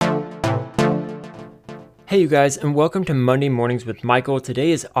Hey you guys, and welcome to Monday Mornings with Michael.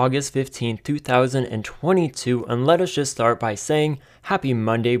 Today is August 15th, 2022, and let us just start by saying happy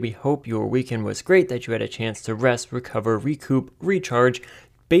Monday. We hope your weekend was great, that you had a chance to rest, recover, recoup, recharge,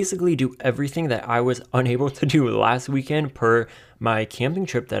 basically do everything that I was unable to do last weekend per my camping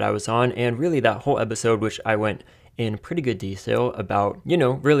trip that I was on, and really that whole episode, which I went in pretty good detail about,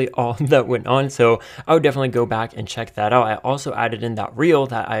 really all that went on. So I would definitely go back and check that out. I also added in that reel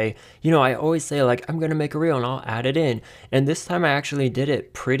that I always say like, I'm going to make a reel and I'll add it in. And this time I actually did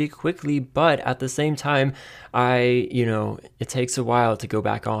it pretty quickly, but at the same time, it takes a while to go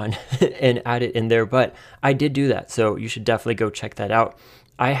back on and add it in there, but I did do that. So you should definitely go check that out.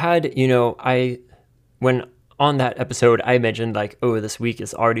 When on that episode, I mentioned like, oh, this week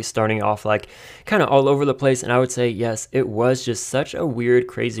is already starting off like kind of all over the place. And I would say, yes, it was just such a weird,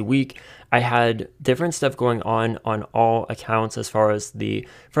 crazy week. I had different stuff going on all accounts as far as the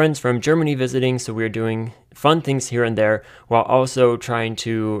friends from Germany visiting. So we were doing fun things here and there while also trying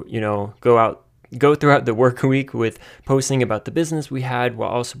to, go throughout the work week with posting about the business we had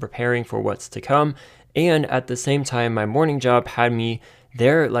while also preparing for what's to come. And at the same time, my morning job had me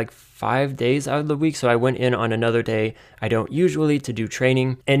there like 5 days out of the week. So I went in on another day I don't usually to do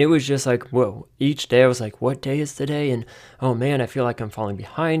training. And it was just like, whoa, each day I was like, what day is today? And oh man, I feel like I'm falling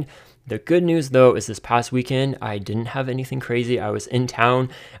behind. The good news though is this past weekend, I didn't have anything crazy. I was in town.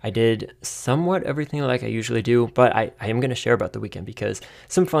 I did somewhat everything like I usually do, but I am going to share about the weekend because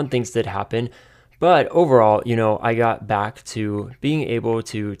some fun things did happen. But overall, I got back to being able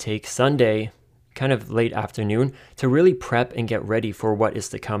to take Sunday kind of late afternoon to really prep and get ready for what is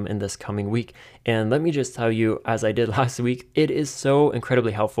to come in this coming week. And let me just tell you, as I did last week, it is so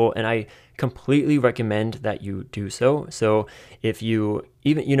incredibly helpful and I completely recommend that you do so. So if you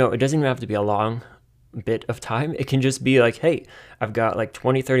even, it doesn't even have to be a long bit of time. It can just be like, hey, I've got like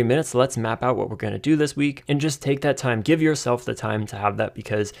 20-30 minutes. Let's map out what we're going to do this week and just take that time. Give yourself the time to have that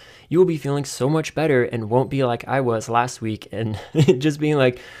because you will be feeling so much better and won't be like I was last week and just being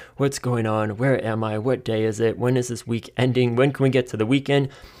like, what's going on? Where am I? What day is it? When is this week ending? When can we get to the weekend?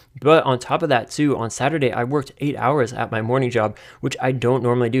 But on top of that too, on Saturday, I worked 8 hours at my morning job, which I don't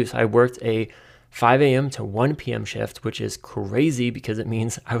normally do. So I worked a 5 a.m. to 1 p.m. shift, which is crazy because it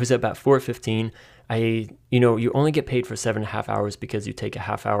means I was up at 4:15. You only get paid for 7.5 hours because you take a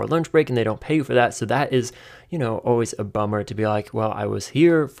half-hour lunch break and they don't pay you for that. So that is, always a bummer to be like, well, I was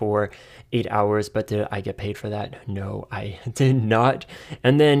here for 8 hours, but did I get paid for that? No, I did not.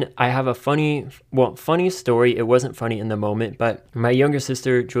 And then I have a funny story. It wasn't funny in the moment, but my younger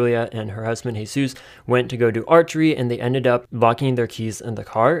sister, Julia, and her husband, Jesus, went to go do archery and they ended up locking their keys in the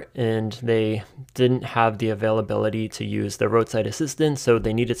car and they didn't have the availability to use the roadside assistance. So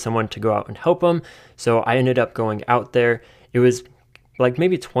they needed someone to go out and help them. So I ended up going out there. It was like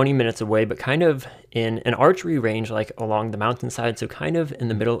maybe 20 minutes away, but kind of in an archery range, like along the mountainside. So kind of in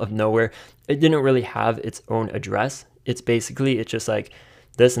the middle of nowhere. It didn't really have its own address. It's just like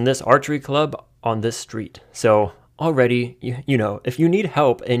this and this archery club on this street. So already, if you need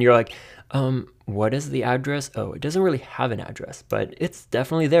help and you're like, what is the address? Oh, it doesn't really have an address, but it's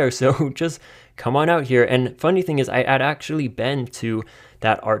definitely there. So just come on out here. And funny thing is I had actually been to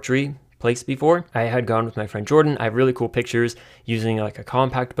that archery place before. I had gone with my friend Jordan. I have really cool pictures using like a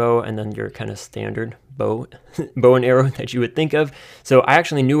compact bow and then your kind of standard bow and arrow that you would think of. So I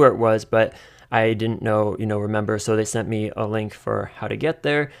actually knew where it was, but I didn't remember. So they sent me a link for how to get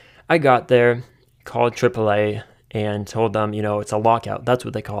there. I got there, called AAA and told them, it's a lockout. That's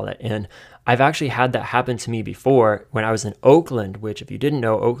what they call it. And I've actually had that happen to me before when I was in Oakland, which if you didn't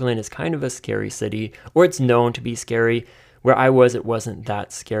know, Oakland is kind of a scary city, or it's known to be scary. Where I was, it wasn't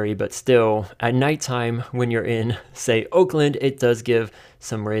that scary, but still, at nighttime, when you're in, say, Oakland, it does give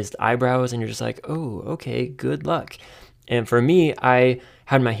some raised eyebrows, and you're just like, oh, okay, good luck. And for me, I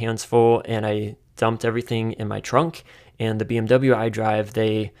had my hands full, and I dumped everything in my trunk, and the BMW I drive,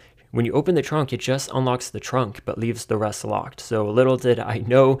 when you open the trunk, it just unlocks the trunk, but leaves the rest locked. So little did I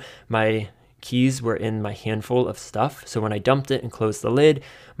know my keys were in my handful of stuff. So when I dumped it and closed the lid,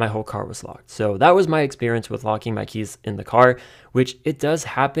 my whole car was locked. So that was my experience with locking my keys in the car, which it does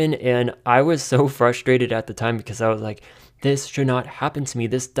happen. And I was so frustrated at the time because I was like, this should not happen to me.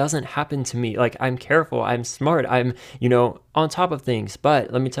 This doesn't happen to me. Like, I'm careful, I'm smart, I'm, on top of things.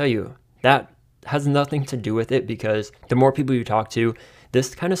 But let me tell you, that has nothing to do with it because the more people you talk to,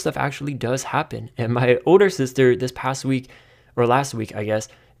 this kind of stuff actually does happen. And my older sister this past week, or last week, I guess,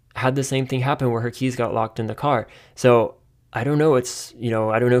 had the same thing happen where her keys got locked in the car. So I don't know. It's,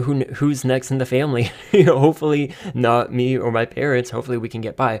 I don't know who's next in the family. Hopefully not me or my parents. Hopefully we can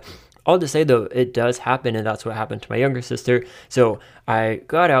get by. All to say though, it does happen, and that's what happened to my younger sister. So I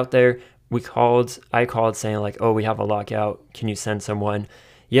got out there, I called saying like, oh, we have a lockout. Can you send someone?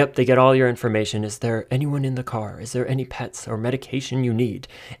 Yep, they get all your information. Is there anyone in the car? Is there any pets or medication you need?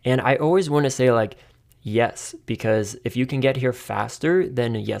 And I always want to say like, yes, because if you can get here faster,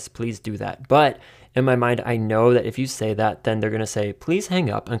 then yes, please do that. But in my mind, I know that if you say that, then they're going to say, please hang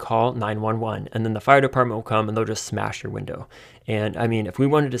up and call 911. And then the fire department will come and they'll just smash your window. And I mean, if we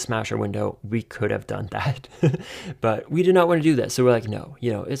wanted to smash our window, we could have done that. But we did not want to do that. So we're like, no,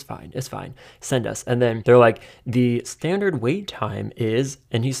 it's fine. It's fine. Send us. And then they're like, the standard wait time is,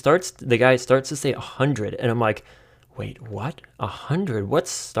 and the guy starts to say 100. And I'm like, wait, what? 100? What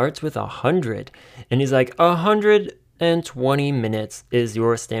starts with 100? And he's like, 120 minutes is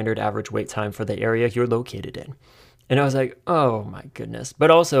your standard average wait time for the area you're located in. And I was like, oh my goodness. But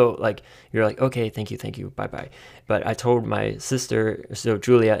also, like, you're like, okay, thank you, bye-bye. But I told my sister, so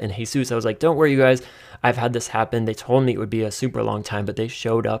Julia and Jesus, I was like, don't worry, you guys. I've had this happen. They told me it would be a super long time, but they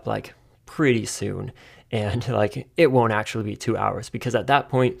showed up, like, pretty soon. And, like, it won't actually be 2 hours. Because at that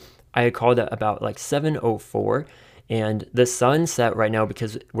point, I had called at about, like, 7:04. And the sun set right now,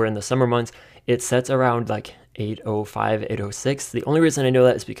 because we're in the summer months, it sets around, like, 8:05, 8:06. The only reason I know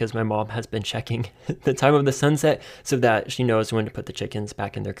that is because my mom has been checking the time of the sunset so that she knows when to put the chickens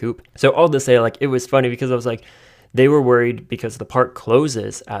back in their coop. So all to say, like, it was funny because I was like, they were worried because the park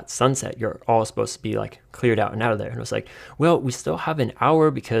closes at sunset. You're all supposed to be like cleared out and out of there. And I was like, well, we still have an hour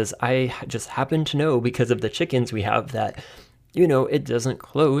because I just happen to know because of the chickens we have that, it doesn't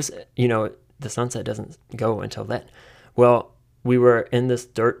close, the sunset doesn't go until then. Well, we were in this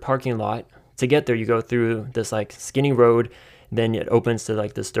dirt parking lot. To get there, you go through this like skinny road, then it opens to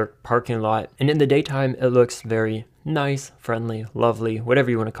like this dirt parking lot. And in the daytime, it looks very nice, friendly, lovely,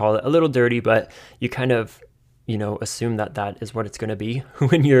 whatever you want to call it. A little dirty, but you kind of, assume that that is what it's going to be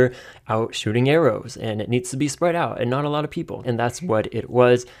when you're out shooting arrows, and it needs to be spread out and not a lot of people. And that's what it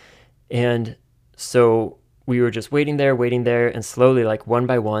was. And so we were just waiting there, and slowly, like one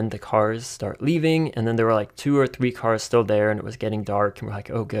by one, the cars start leaving, and then there were like 2 or 3 cars still there, and it was getting dark, and we're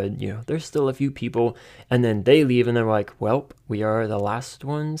like, oh good, there's still a few people, and then they leave, and they're like, well, we are the last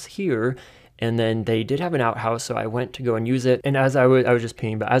ones here. And then they did have an outhouse, so I went to go and use it, and I was just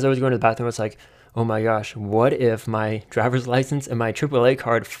peeing, but as I was going to the bathroom, I was like, oh my gosh, what if my driver's license and my AAA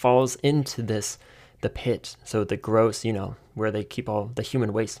card falls into the pit, so the gross, where they keep all the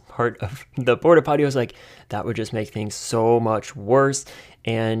human waste part of the porta potty. I was like, that would just make things so much worse.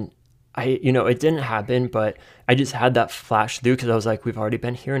 And it didn't happen, but I just had that flash through because I was like, we've already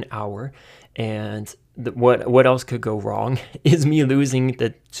been here an hour, and what else could go wrong is me losing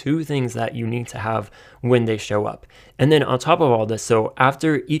the 2 things that you need to have when they show up. And then on top of all this, so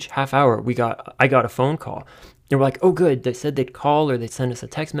after each half hour, I got a phone call. They were like, oh good, they said they'd call or they'd send us a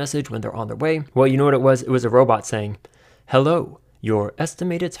text message when they're on their way. Well, you know what it was? It was a robot saying, hello, your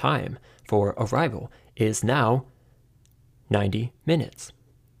estimated time for arrival is now 90 minutes.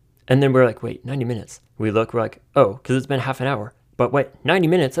 And then we're like, wait, 90 minutes. We look, we're like, oh, because it's been half an hour. But wait, 90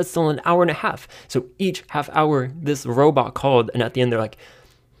 minutes, that's still an hour and a half. So each half hour, this robot called, and at the end, they're like,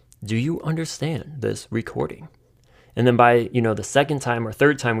 do you understand this recording? And then by, the second time or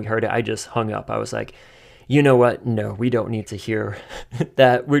third time we heard it, I just hung up. I was like, you know what? No, we don't need to hear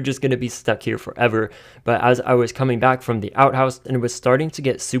that. We're just going to be stuck here forever. But as I was coming back from the outhouse, and it was starting to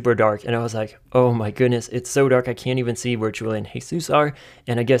get super dark, and I was like, oh my goodness, it's so dark. I can't even see where Julia and Jesus are.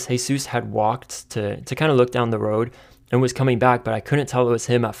 And I guess Jesus had walked to kind of look down the road and was coming back, but I couldn't tell it was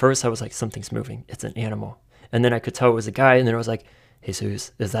him. At first, I was like, something's moving. It's an animal. And then I could tell it was a guy, and then I was like,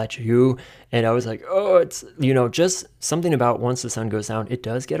 Jesus, is that you? And I was like, oh, it's, just something about once the sun goes down, it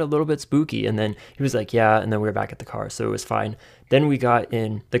does get a little bit spooky. And then he was like, yeah. And then we were back at the car. So it was fine. Then we got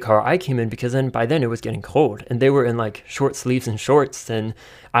in the car I came in because by then it was getting cold, and they were in like short sleeves and shorts. And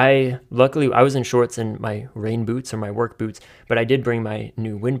luckily I was in shorts and my rain boots or my work boots, but I did bring my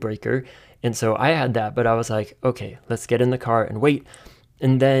new windbreaker. And so I had that, but I was like, okay, let's get in the car and wait.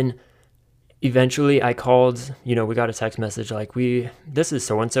 And then eventually I called, we got a text message like, this is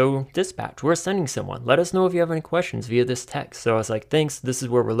so-and-so dispatch. We're sending someone. Let us know if you have any questions via this text. So I was like, thanks. This is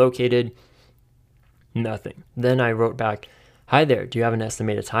where we're located. Nothing. Then I wrote back, hi there. Do you have an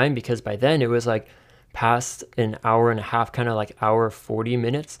estimated time? Because by then it was like past an hour and a half, kind of like hour, 40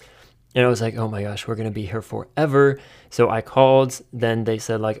 minutes. And I was like, oh my gosh, we're going to be here forever. So I called. Then they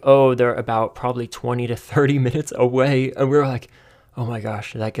said like, oh, they're about probably 20 to 30 minutes away. And we were like, oh my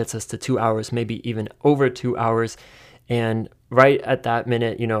gosh, that gets us to 2 hours, maybe even over 2 hours. And right at that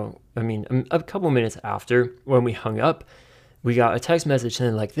minute, a couple minutes after when we hung up, we got a text message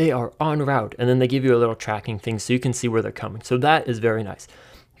saying like, they are en route. And then they give you a little tracking thing so you can see where they're coming. So that is very nice.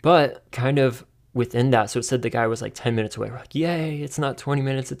 But kind of within that. So it said the guy was like 10 minutes away. We're like, yay, it's not 20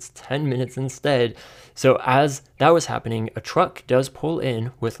 minutes, it's 10 minutes instead. So as that was happening, a truck does pull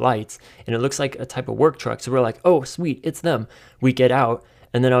in with lights, and it looks like a type of work truck. So we're like, oh, sweet, it's them. We get out,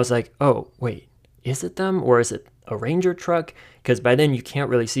 and then I was like, oh, wait, is it them or is it a Ranger truck? Because by then you can't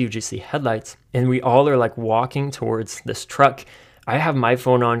really see, you just see headlights. And we all are like walking towards this truck. I have my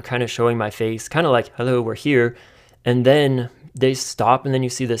phone on, kind of showing my face, kind of like, hello, we're here. And then they stop, and then you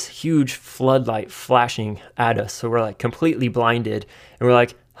see this huge floodlight flashing at us. So we're like completely blinded, and we're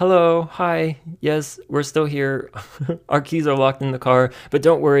like, hello, hi, yes, we're still here. Our keys are locked in the car, but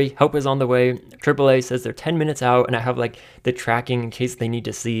don't worry, help is on the way. AAA says they're 10 minutes out, and I have like the tracking in case they need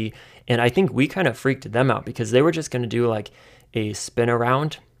to see. And I think we kind of freaked them out because they were just going to do like a spin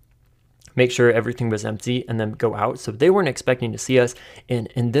around, make sure everything was empty, and then go out. So they weren't expecting to see us. And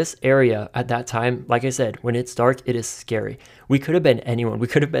in this area at that time, like I said, when it's dark, it is scary. We could have been anyone. We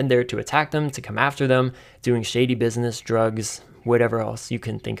could have been there to attack them, to come after them, doing shady business, drugs, whatever else you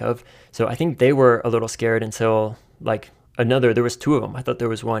can think of. So I think they were a little scared until like there was two of them. I thought there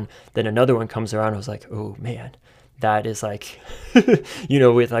was one. Then another one comes around. I was like, oh man, that is like,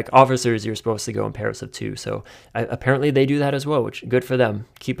 with like officers, you're supposed to go in pairs of two. So apparently they do that as well, which good for them.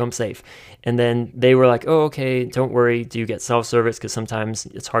 Keep them safe. And then they were like, oh, okay, don't worry. Do you get self-service? Because sometimes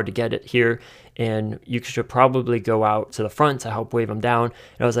it's hard to get it here. And you should probably go out to the front to help wave them down.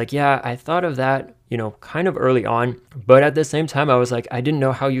 And I was like, yeah, I thought of that, kind of early on. But at the same time, I was like, I didn't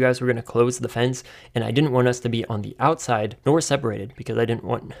know how you guys were going to close the fence. And I didn't want us to be on the outside nor separated because I didn't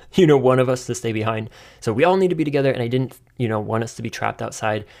want, one of us to stay behind. So we all need to be together. And I didn't, want us to be trapped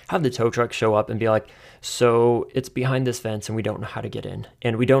outside, have the tow truck show up and be like, so it's behind this fence and we don't know how to get in.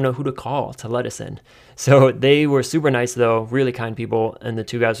 And we don't know who to call to let us in. So they were super nice though, really kind people. And the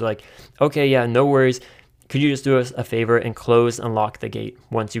two guys were like, okay, yeah, no worries. Could you just do us a favor and close and lock the gate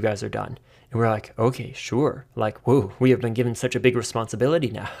once you guys are done? And we're like, okay, sure. Like, whoa, we have been given such a big responsibility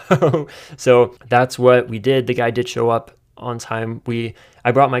now. So that's what we did. The guy did show up on time.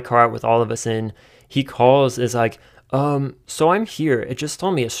 I brought my car out with all of us in. He calls, is like, so I'm here. It just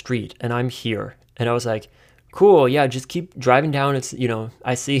told me a street and I'm here. And I was like, cool, yeah, just keep driving down. It's,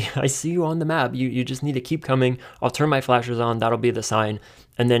 I see you on the map. You just need to keep coming. I'll turn my flashers on. That'll be the sign.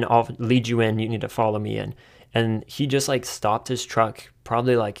 And then I'll lead you in. You need to follow me in. And he just like stopped his truck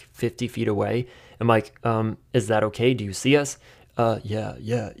probably like 50 feet away. I'm like, is that okay? Do you see us? Yeah,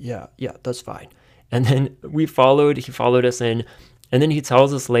 that's fine. And then he followed us in. And then he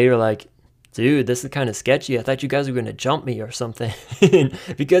tells us later, like, dude, this is kind of sketchy. I thought you guys were going to jump me or something.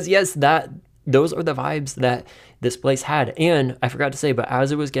 Because yes, those are the vibes that this place had. And I forgot to say, but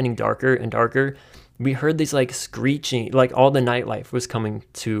as it was getting darker and darker, we heard these like screeching, like all the nightlife was coming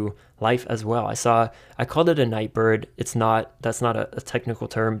to life as well. I called it a night bird. That's not a technical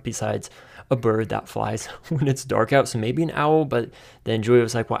term besides a bird that flies when it's dark out. So maybe an owl, but then Julia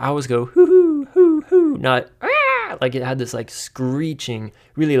was like, well, owls go hoo hoo hoo hoo, not ah! Like it had this like screeching,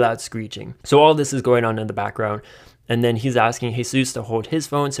 really loud screeching. So all this is going on in the background. And then he's asking Jesus to hold his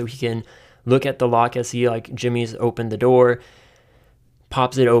phone so he can look at the lock as he like Jimmy's opened the door,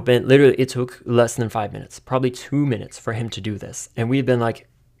 pops it open. Literally, it took less than 5 minutes, probably 2 minutes for him to do this. And we've been like,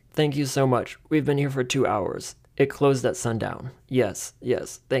 thank you so much. We've been here for 2 hours. It closed at sundown. Yes,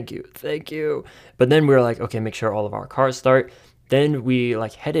 thank you. But then we were like, okay, make sure all of our cars start. Then we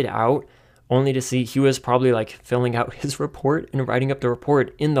like headed out only to see he was probably like filling out his report and writing up the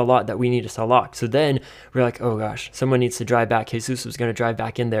report in the lot that we needed to lock. So then we're like, oh gosh, someone needs to drive back. Jesus was going to drive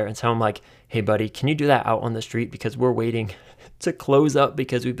back in there and tell him like, hey buddy, can you do that out on the street? Because we're waiting to close up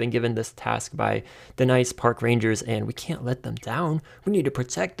because we've been given this task by the nice park rangers and we can't let them down. We need to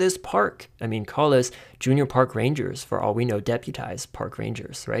protect this park. I mean, call us junior park rangers for all we know, deputized park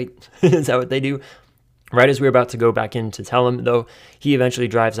rangers, right? Is that what they do? Right as we were about to go back in to tell him, though, he eventually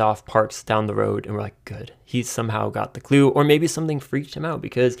drives off, parks down the road, and we're like, good. He somehow got the clue, or maybe something freaked him out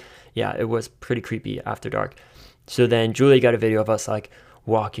because, yeah, it was pretty creepy after dark. So then Julie got a video of us, like,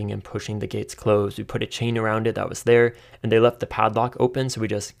 walking and pushing the gates closed. We put a chain around it that was there, and they left the padlock open, so we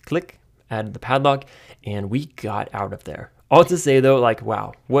just click, added the padlock, and we got out of there. All to say, though, like,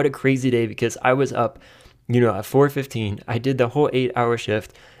 wow, what a crazy day, because I was up, at 4:15. I did the whole 8-hour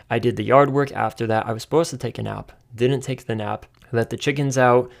shift. I did the yard work after that. I was supposed to take a nap, didn't take the nap, let the chickens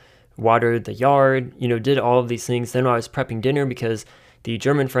out, watered the yard, did all of these things. Then I was prepping dinner because the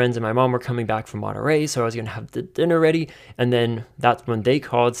German friends and my mom were coming back from Monterey, so I was going to have the dinner ready. And then that's when they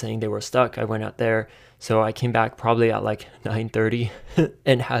called saying they were stuck. I went out there. So I came back probably at like 9:30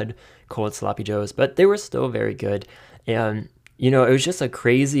 and had cold sloppy joes, but they were still very good. And, it was just a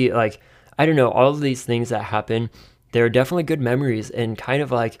crazy, like, I don't know, all of these things that happened, they're definitely good memories and kind of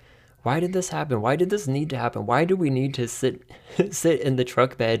like why did this happen? Why did this need to happen? Why do we need to sit sit in the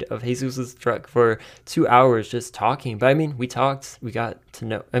truck bed of Jesus's truck for 2 hours just talking? But I mean, we talked, we got to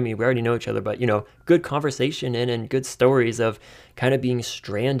know, I mean, we already know each other, but good conversation and good stories of kind of being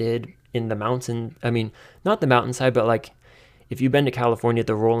stranded in the mountain. I mean, not the mountainside, but like if you've been to California,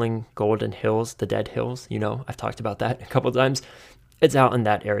 the rolling golden hills, the dead hills, I've talked about that a couple of times. It's out in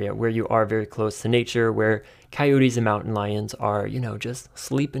that area where you are very close to nature, where coyotes and mountain lions are, just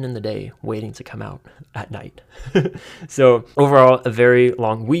sleeping in the day, waiting to come out at night. So overall, a very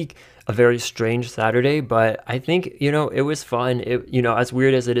long week, a very strange Saturday, but I think, it was fun. As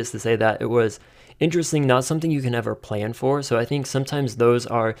weird as it is to say that, it was interesting, not something you can ever plan for. So I think sometimes those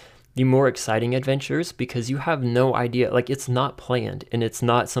are the more exciting adventures because you have no idea, like it's not planned and it's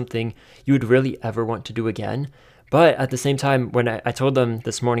not something you would really ever want to do again. But at the same time, when I told them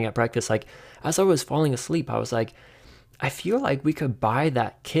this morning at breakfast, like as I was falling asleep, I was like, I feel like we could buy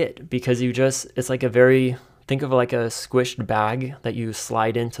that kit because it's like think of like a squished bag that you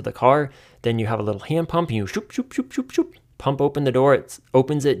slide into the car. Then you have a little hand pump and you shoop, shoop, shoop, shoop, shoop, pump open the door. It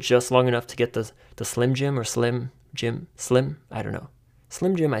opens it just long enough to get the Slim Jim or Slim Jim, Slim, I don't know.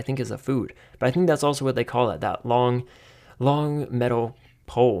 Slim Jim, I think, is a food, but I think that's also what they call it, that long metal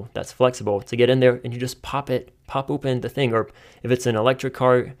pole that's flexible to get in there and you just pop open the thing. Or if it's an electric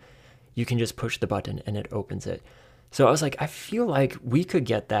car, you can just push the button and it opens it. So I was like, I feel like we could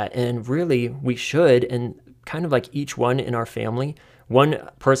get that, and really we should, and kind of like each one in our family, one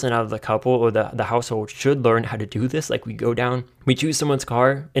person out of the couple or the household should learn how to do this. Like we go down, we choose someone's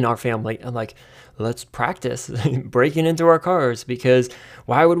car in our family and like, let's practice breaking into our cars, because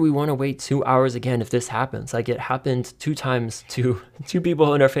why would we want to wait 2 hours again if this happens? Like it happened 2 times to 2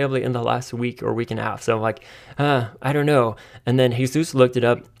 people in our family in the last week or week and a half. So I'm like, I don't know. And then Jesus looked it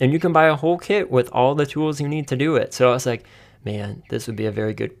up and you can buy a whole kit with all the tools you need to do it. So I was like, man, this would be a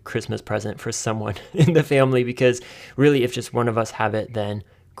very good Christmas present for someone in the family, because really if just one of us have it, then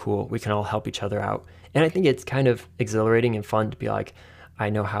cool, we can all help each other out. And I think it's kind of exhilarating and fun to be like,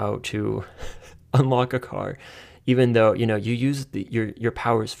 I know how to unlock a car, even though, you use your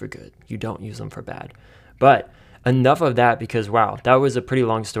powers for good. You don't use them for bad. But enough of that, because wow, that was a pretty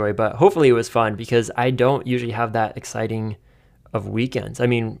long story, but hopefully it was fun because I don't usually have that exciting of weekends. I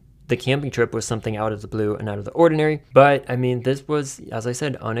mean, the camping trip was something out of the blue and out of the ordinary, but I mean, this was, as I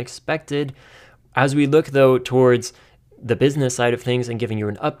said, unexpected. As we look though towards the business side of things and giving you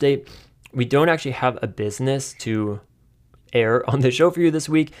an update, we don't actually have a business to air on the show for you this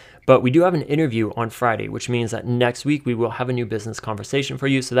week, but we do have an interview on Friday, which means that next week we will have a new business conversation for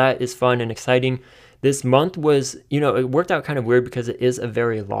you. So that is fun and exciting. This month was, it worked out kind of weird because it is a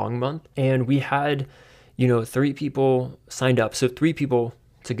very long month, and we had, 3 people signed up. So 3 people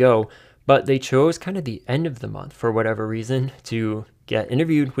to go, but they chose kind of the end of the month for whatever reason to get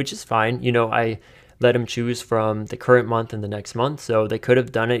interviewed, which is fine. I let them choose from the current month and the next month, so they could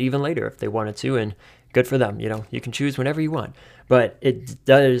have done it even later if they wanted to, and good for them. You can choose whenever you want, but it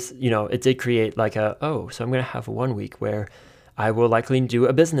does, it did create like so I'm going to have 1 week where I will likely do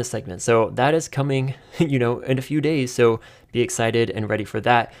a business segment. So that is coming, in a few days. So be excited and ready for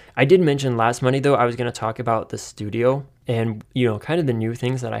that. I did mention last Monday, though, I was going to talk about the studio and, kind of the new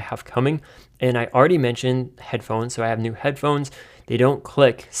things that I have coming. And I already mentioned headphones. So I have new headphones. They don't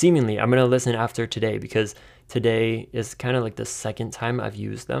click. Seemingly, I'm going to listen after today because today is kind of like the second time I've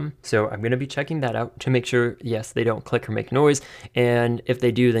used them. So I'm going to be checking that out to make sure, yes, they don't click or make noise. And if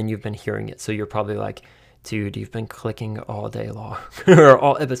they do, then you've been hearing it. So you're probably like, dude, you've been clicking all day long or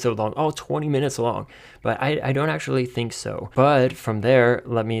all episode long, all 20 minutes long. But I don't actually think so. But from there,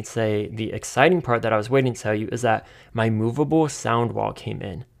 let me say the exciting part that I was waiting to tell you is that my movable sound wall came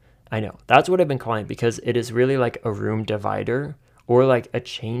in. I know, that's what I've been calling it because it is really like a room divider or like a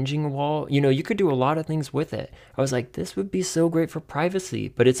changing wall. You could do a lot of things with it. I was like, this would be so great for privacy,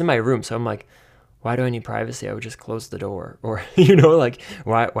 but it's in my room. So I'm like, why do I need privacy? I would just close the door. Or, like,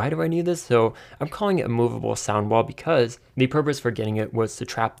 why do I need this? So I'm calling it a movable sound wall because the purpose for getting it was to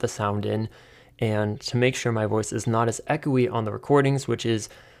trap the sound in and to make sure my voice is not as echoey on the recordings, which is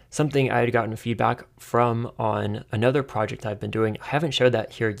something I had gotten feedback from on another project I've been doing. I haven't shared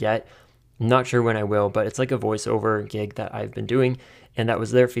that here yet. I'm not sure when I will, but it's like a voiceover gig that I've been doing. And that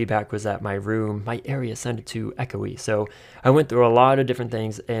was their feedback, was that my area sounded too echoey. So I went through a lot of different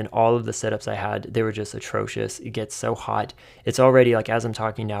things, and all of the setups I had, they were just atrocious. It gets so hot. It's already, like, as I'm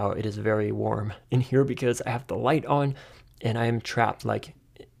talking now, it is very warm in here because I have the light on and I am trapped like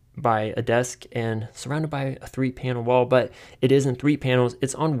by a desk and surrounded by a 3-panel wall, but it isn't 3 panels.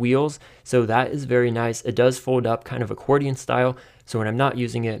 It's on wheels. So that is very nice. It does fold up kind of accordion style. So when I'm not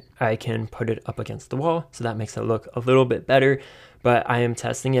using it, I can put it up against the wall. So that makes it look a little bit better. But I am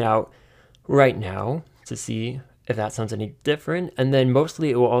testing it out right now to see if that sounds any different. And then mostly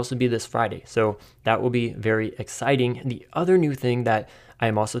it will also be this Friday. So that will be very exciting. And the other new thing that I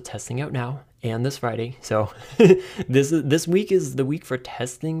am also testing out now and this Friday. So this week is the week for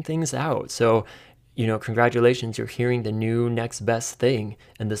testing things out. So congratulations, you're hearing the new next best thing,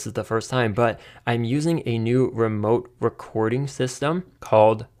 and this is the first time, but I'm using a new remote recording system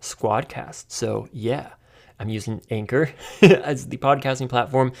called Squadcast. So yeah, I'm using Anchor as the podcasting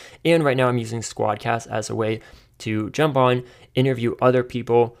platform, and right now I'm using Squadcast as a way to jump on, interview other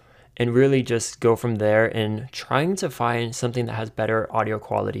people, and really just go from there and trying to find something that has better audio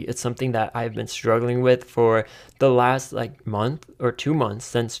quality. It's something that I've been struggling with for the last month or 2 months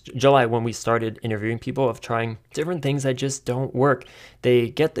since July when we started interviewing people, of trying different things that just don't work. They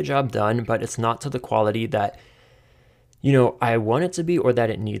get the job done, but it's not to the quality that I want it to be or that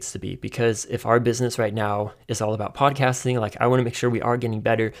it needs to be. Because if our business right now is all about podcasting, I want to make sure we are getting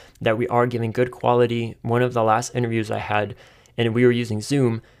better, that we are giving good quality. One of the last interviews I had, and we were using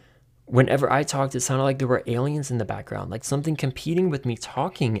Zoom, whenever I talked, it sounded like there were aliens in the background, like something competing with me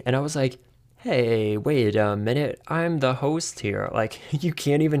talking. And I was like, hey, wait a minute, I'm the host here. You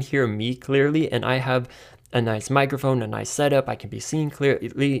can't even hear me clearly. And I have a nice microphone, a nice setup. I can be seen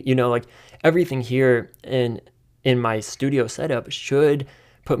clearly, everything here in my studio setup should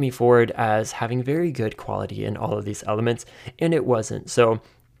put me forward as having very good quality in all of these elements. And it wasn't. So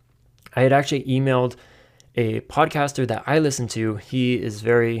I had actually emailed a podcaster that I listen to. He is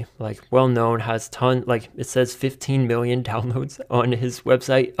very well known, has it says 15 million downloads on his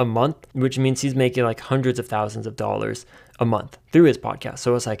website a month, which means he's making hundreds of thousands of dollars a month through his podcast.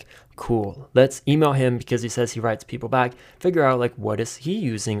 So I was like, cool, let's email him, because he says he writes people back, figure out what is he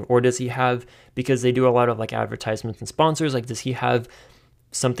using, or does he have, because they do a lot of advertisements and sponsors, does he have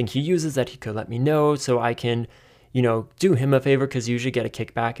something he uses that he could let me know so I can do him a favor, because you usually get a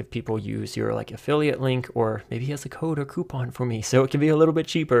kickback if people use your affiliate link, or maybe he has a code or coupon for me, so it can be a little bit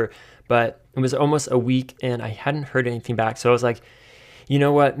cheaper. But it was almost a week and I hadn't heard anything back. So I was like, you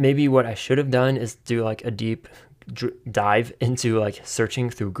know what, maybe what I should have done is do a deep dive into searching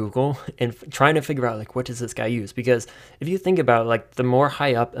through Google and trying to figure out what does this guy use. Because if you think about it, the more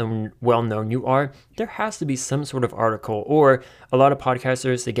high up and well known you are, there has to be some sort of article, or a lot of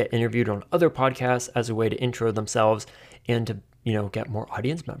podcasters, they get interviewed on other podcasts as a way to intro themselves and to get more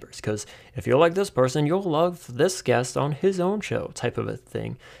audience members, because if you like this person, you'll love this guest on his own show, type of a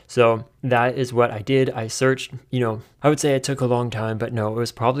thing. So that is what I did. I searched, I would say it took a long time, but no, it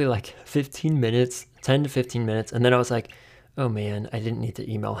was probably 15 minutes, 10 to 15 minutes. And then I was like, oh man, I didn't need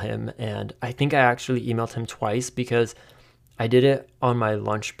to email him. And I think I actually emailed him twice, because I did it on my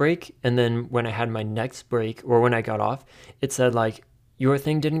lunch break. And then when I had my next break, or when I got off, it said your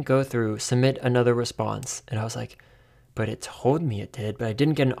thing didn't go through, submit another response. And I was like, but it told me it did, but I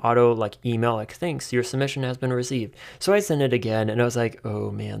didn't get an auto email thanks, your submission has been received. So I sent it again, and I was like, oh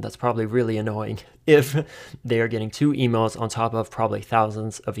man, that's probably really annoying if they are getting 2 emails on top of probably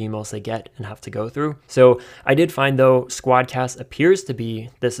thousands of emails they get and have to go through. So I did find, though, Squadcast appears to be,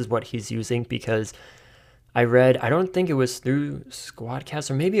 this is what he's using, because I read, I don't think it was through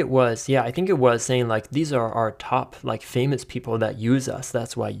Squadcast, or maybe it was. Yeah, I think it was saying these are our top famous people that use us.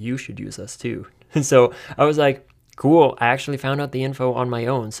 That's why you should use us too. And so I was like, cool, I actually found out the info on my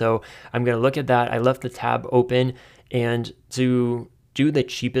own. So I'm going to look at that. I left the tab open, and to do the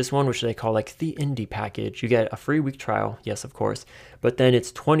cheapest one, which they call the indie package, you get a free week trial. Yes, of course. But then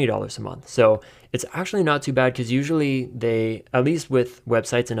it's $20 a month. So it's actually not too bad, because usually they, at least with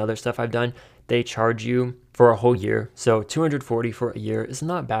websites and other stuff I've done, they charge you for a whole year. So $240 for a year is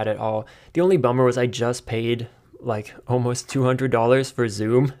not bad at all. The only bummer was I just paid almost $200 for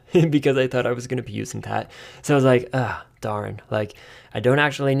Zoom because I thought I was going to be using that. So I was like, darn, I don't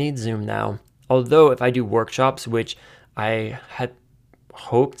actually need Zoom now. Although if I do workshops, which I had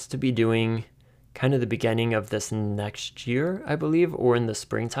hoped to be doing kind of the beginning of this next year, I believe, or in the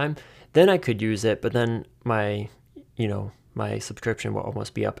springtime, then I could use it. But then my subscription will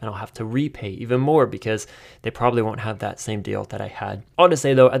almost be up, and I'll have to repay even more, because they probably won't have that same deal that I had. All to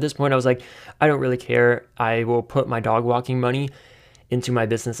say, though, at this point I was like, I don't really care. I will put my dog walking money into my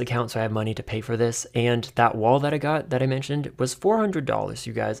business account, so I have money to pay for this. And that wall that I got, that I mentioned, was $400,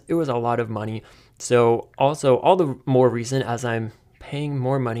 you guys. It was a lot of money. So also all the more reason, as I'm paying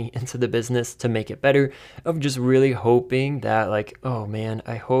more money into the business to make it better, of just really hoping that oh man,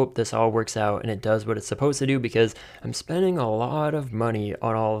 I hope this all works out and it does what it's supposed to do, because I'm spending a lot of money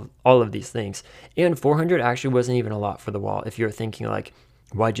on all of these things. And 400 actually wasn't even a lot for the wall. If you're thinking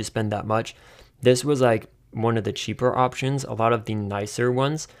why'd you spend that much? This was one of the cheaper options. A lot of the nicer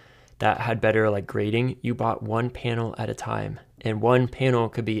ones that had better like grading, you bought one panel at a time, and one panel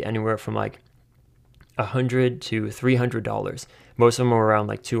could be anywhere from like $100 to $300. Most of them are around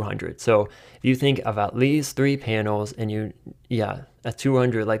like 200. So if you think of at least 3 panels and at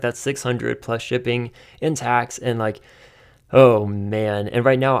 200, like that's 600 plus shipping and tax, and like, oh man. And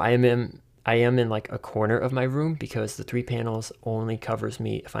right now I am in like a corner of my room because the 3 panels only covers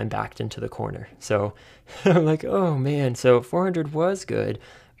me if I'm backed into the corner. So I'm like, oh man. So 400 was good,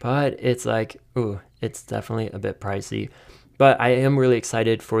 but it's like, ooh, it's definitely a bit pricey. But I am really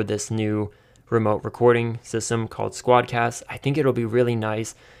excited for this new remote recording system called Squadcast. I think it'll be really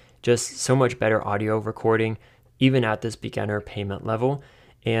nice, just so much better audio recording, even at this beginner payment level.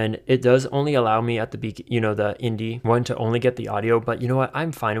 And it does only allow me at the the indie one to only get the audio, but you know what?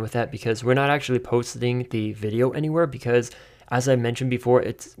 I'm fine with that because we're not actually posting the video anywhere because, as I mentioned before,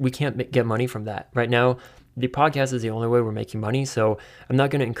 we can't get money from that right now. The podcast is the only way we're making money, so I'm not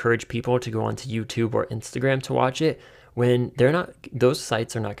going to encourage people to go onto YouTube or Instagram to watch it when those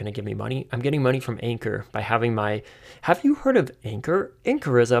sites are not going to give me money. I'm getting money from Anchor by having have you heard of Anchor?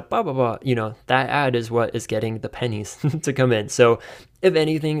 Anchor is a blah, blah, blah. That ad is what is getting the pennies to come in. So if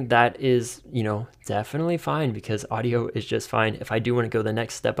anything, that is, definitely fine because audio is just fine. If I do want to go the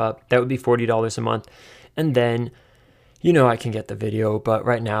next step up, that would be $40 a month. And then, I can get the video, but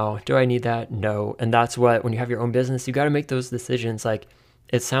right now, do I need that? No. And that's when you have your own business, you got to make those decisions. Like,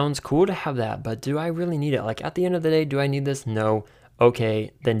 it sounds cool to have that, but do I really need it? Like, at the end of the day, do I need this? No.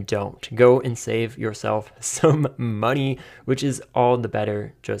 Okay, then don't. Go and save yourself some money, which is all the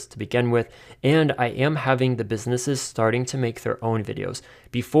better just to begin with. And I am having the businesses starting to make their own videos.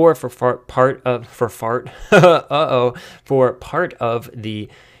 Before, for part of the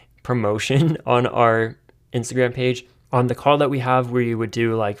promotion on our Instagram page, on the call that we have where you would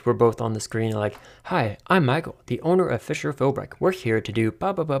do like, we're both on the screen like, hi, I'm Michael, the owner of Fisher Philbrick. We're here to do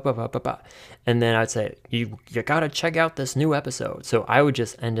blah, blah, blah, blah, blah, blah, blah. And then I'd say, you got to check out this new episode. So I would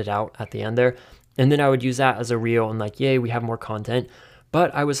just end it out at the end there. And then I would use that as a reel and like, yay, we have more content.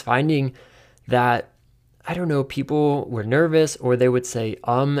 But I was finding that, I don't know, people were nervous or they would say,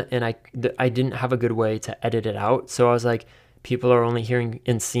 and I didn't have a good way to edit it out. So I was like, people are only hearing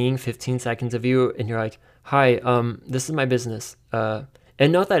and seeing 15 seconds of you. And you're like, hi, this is my business. And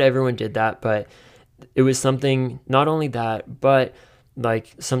not that everyone did that, but it was something, not only that, but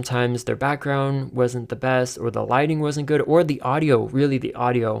like sometimes their background wasn't the best or the lighting wasn't good or the audio,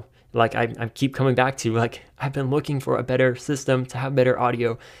 like I keep coming back to, like, I've been looking for a better system to have better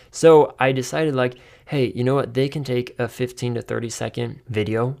audio. So I decided like, hey, you know what? They can take a 15 to 30 second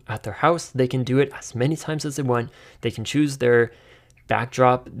video at their house. They can do it as many times as they want. They can choose their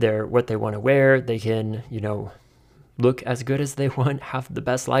backdrop, what they want to wear. They can, look as good as they want, have the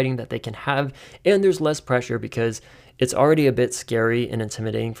best lighting that they can have. And there's less pressure because it's already a bit scary and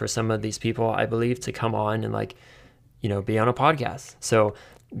intimidating for some of these people, I believe, to come on and like, be on a podcast. So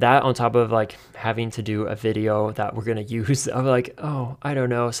that on top of like having to do a video that we're going to use, I'm like, oh, I don't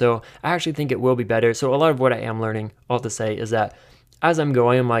know. So I actually think it will be better. So a lot of what I am learning, all to say, is that as I'm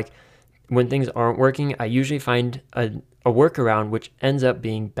going, I'm like, when things aren't working, I usually find a workaround which ends up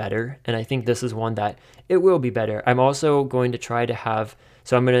being better. And I think this is one that it will be better. I'm also going to try to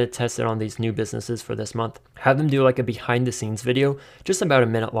I'm going to test it on these new businesses for this month, have them do like a behind the scenes video, just about a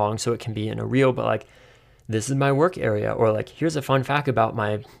minute long. So it can be in a reel, but like, this is my work area, or like, here's a fun fact about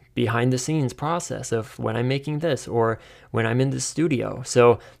my behind the scenes process of when I'm making this or when I'm in the studio.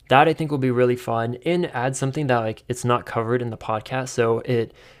 So that I think will be really fun and add something that like it's not covered in the podcast. So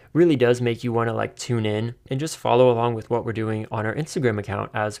it really does make you want to like tune in and just follow along with what we're doing on our Instagram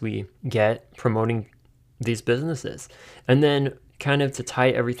account as we get promoting these businesses. And then kind of to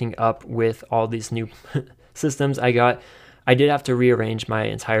tie everything up with all these new systems I did have to rearrange my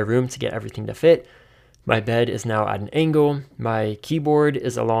entire room to get everything to fit. My bed is now at an angle. My keyboard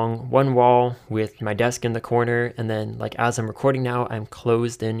is along one wall with my desk in the corner. And then like as I'm recording now, I'm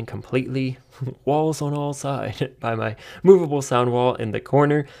closed in completely, walls on all sides by my movable sound wall in the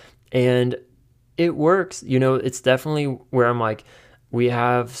corner. And it works. It's definitely where I'm like, we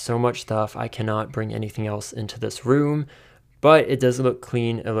have so much stuff. I cannot bring anything else into this room, but it does look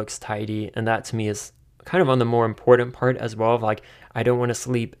clean. It looks tidy. And that to me is kind of on the more important part as well, of like, I don't want to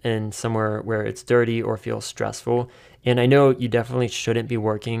sleep in somewhere where it's dirty or feels stressful. And I know you definitely shouldn't be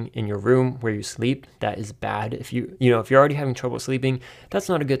working in your room where you sleep. That is bad. If you're already having trouble sleeping, that's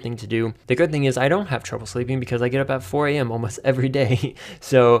not a good thing to do. The good thing is I don't have trouble sleeping because I get up at 4 a.m. almost every day.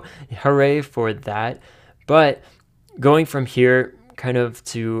 So hooray for that. But going from here, kind of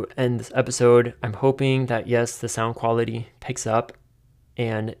to end this episode, I'm hoping that yes, the sound quality picks up.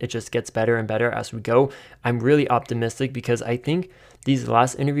 and it just gets better and better as we go. I'm really optimistic because I think these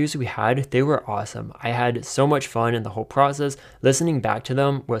last interviews we had, they were awesome. I had so much fun in the whole process. Listening back to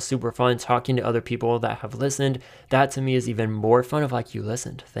them was super fun. Talking to other people that have listened, that to me is even more fun of like, you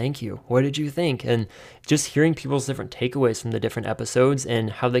listened. Thank you. What did you think? And just hearing people's different takeaways from the different episodes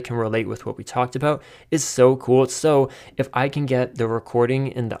and how they can relate with what we talked about is so cool. So if I can get the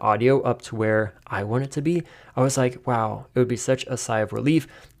recording and the audio up to where I want it to be, I was like, wow, it would be such a sigh of relief.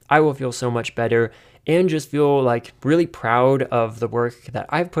 I will feel so much better and just feel like really proud of the work that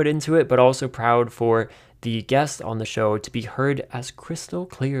I've put into it, but also proud for the guests on the show to be heard as crystal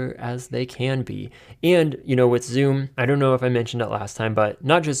clear as they can be. And, with Zoom, I don't know if I mentioned it last time, but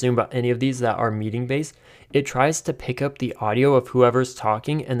not just Zoom, but any of these that are meeting based, it tries to pick up the audio of whoever's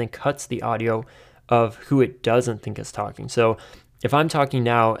talking and then cuts the audio of who it doesn't think is talking. So if I'm talking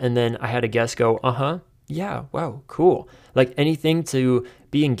now and then I had a guest go, yeah, wow, cool. Like anything to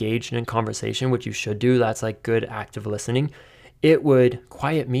be engaged in conversation, which you should do, that's like good active listening. It would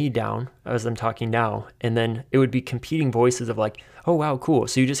quiet me down as I'm talking now. And then it would be competing voices of like, oh, wow, cool.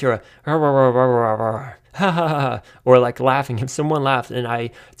 So you just hear a rah, rah, rah, rah, rah, rah, ha, ha, ha, or like laughing. If someone laughed, and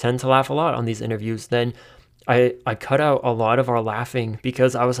I tend to laugh a lot on these interviews, then I cut out a lot of our laughing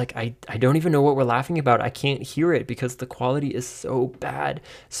because I was like, I don't even know what we're laughing about. I can't hear it because the quality is so bad.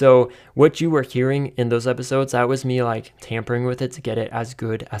 So what you were hearing in those episodes, that was me like tampering with it to get it as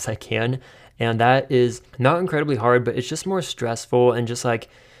good as I can. And that is not incredibly hard, but it's just more stressful and just like,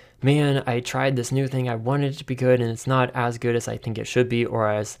 man, I tried this new thing. I wanted it to be good and it's not as good as I think it should be or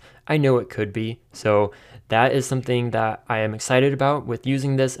as I know it could be. So that is something that I am excited about with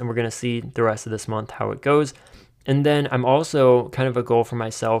using this, and we're going to see the rest of this month how it goes. And then I'm also kind of a goal for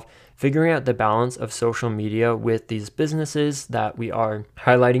myself, figuring out the balance of social media with these businesses that we are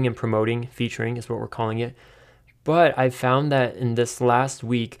highlighting and promoting, featuring is what we're calling it. But I found that in this last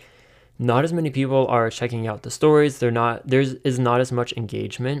week, not as many people are checking out the stories. There is not as much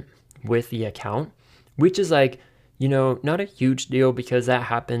engagement with the account, which is like, not a huge deal because that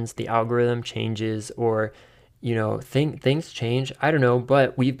happens. The algorithm changes or, things change. I don't know,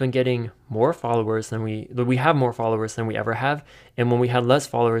 but we've been getting more followers than we have more followers than we ever have. And when we had less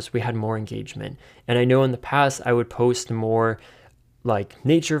followers, we had more engagement. And I know in the past I would post more like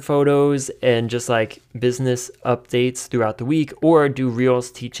nature photos and just like business updates throughout the week or do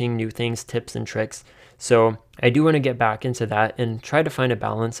reels teaching new things, tips and tricks. So I do want to get back into that and try to find a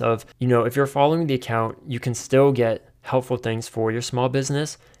balance of, if you're following the account, you can still get helpful things for your small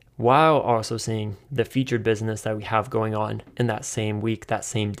business while also seeing the featured business that we have going on in that same week, that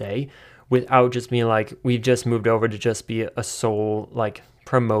same day, without just being like, we've just moved over to just be a sole like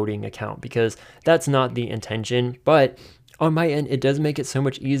promoting account, because that's not the intention. But on my end, it does make it so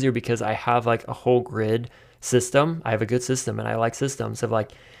much easier because I have like a whole grid system. I have a good system and I like systems of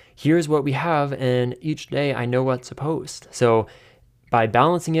like, here's what we have, and each day I know what to post. So by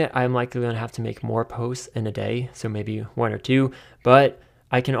balancing it, I'm likely going to have to make more posts in a day, so maybe one or two, but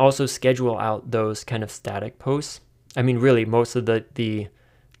I can also schedule out those kind of static posts. I mean, really, most of the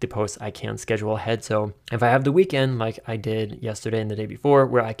posts I can schedule ahead. So if I have the weekend like I did yesterday and the day before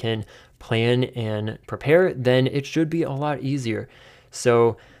where I can plan and prepare, then it should be a lot easier.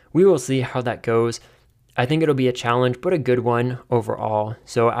 So we will see how that goes. I think it'll be a challenge, but a good one overall.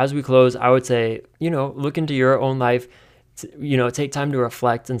 So as we close, I would say, look into your own life, take time to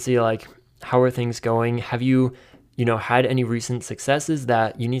reflect and see like, how are things going? Have you had any recent successes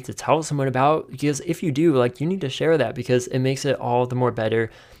that you need to tell someone about? Because if you do, like, you need to share that because it makes it all the more better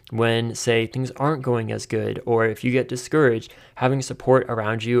when, say, things aren't going as good, or if you get discouraged, having support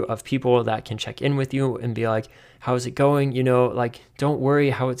around you of people that can check in with you and be like, how's it going? Like, don't worry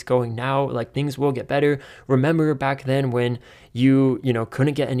how it's going now. Like, things will get better. Remember back then when you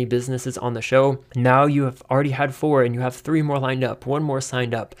couldn't get any businesses on the show. Now you have already had 4 and you have 3 more lined up, 1 more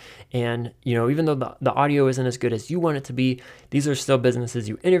signed up. And, even though the audio isn't as good as you want it to be, these are still businesses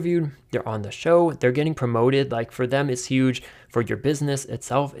you interviewed. They're on the show. They're getting promoted. Like, for them, it's huge. For your business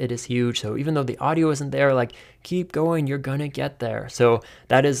itself, it is huge. So even though the audio isn't there, like, keep going. You're going to get there. So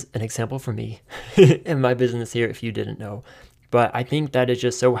that is an example for me in my business here, if you didn't know. But I think that is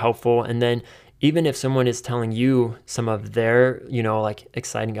just so helpful. And then even if someone is telling you some of their, like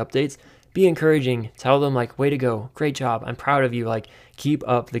exciting updates, be encouraging. Tell them like, way to go. Great job. I'm proud of you. Like, keep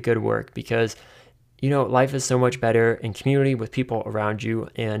up the good work because, life is so much better in community with people around you,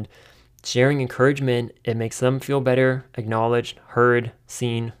 and sharing encouragement, it makes them feel better, acknowledged, heard,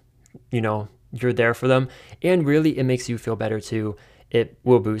 seen, you're there for them. And really, it makes you feel better too. It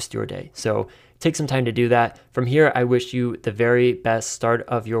will boost your day. So take some time to do that. From here, I wish you the very best start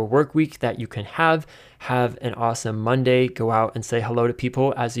of your work week that you can have. Have an awesome Monday. Go out and say hello to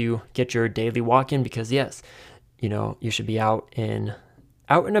people as you get your daily walk in, because yes, you should be out and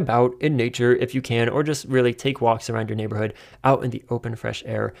about in nature if you can, or just really take walks around your neighborhood out in the open, fresh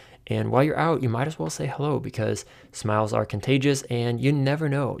air. And while you're out, you might as well say hello, because smiles are contagious and you never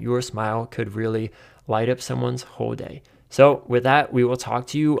know, your smile could really light up someone's whole day. So with that, we will talk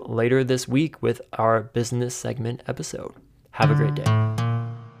to you later this week with our business segment episode. Have a great day.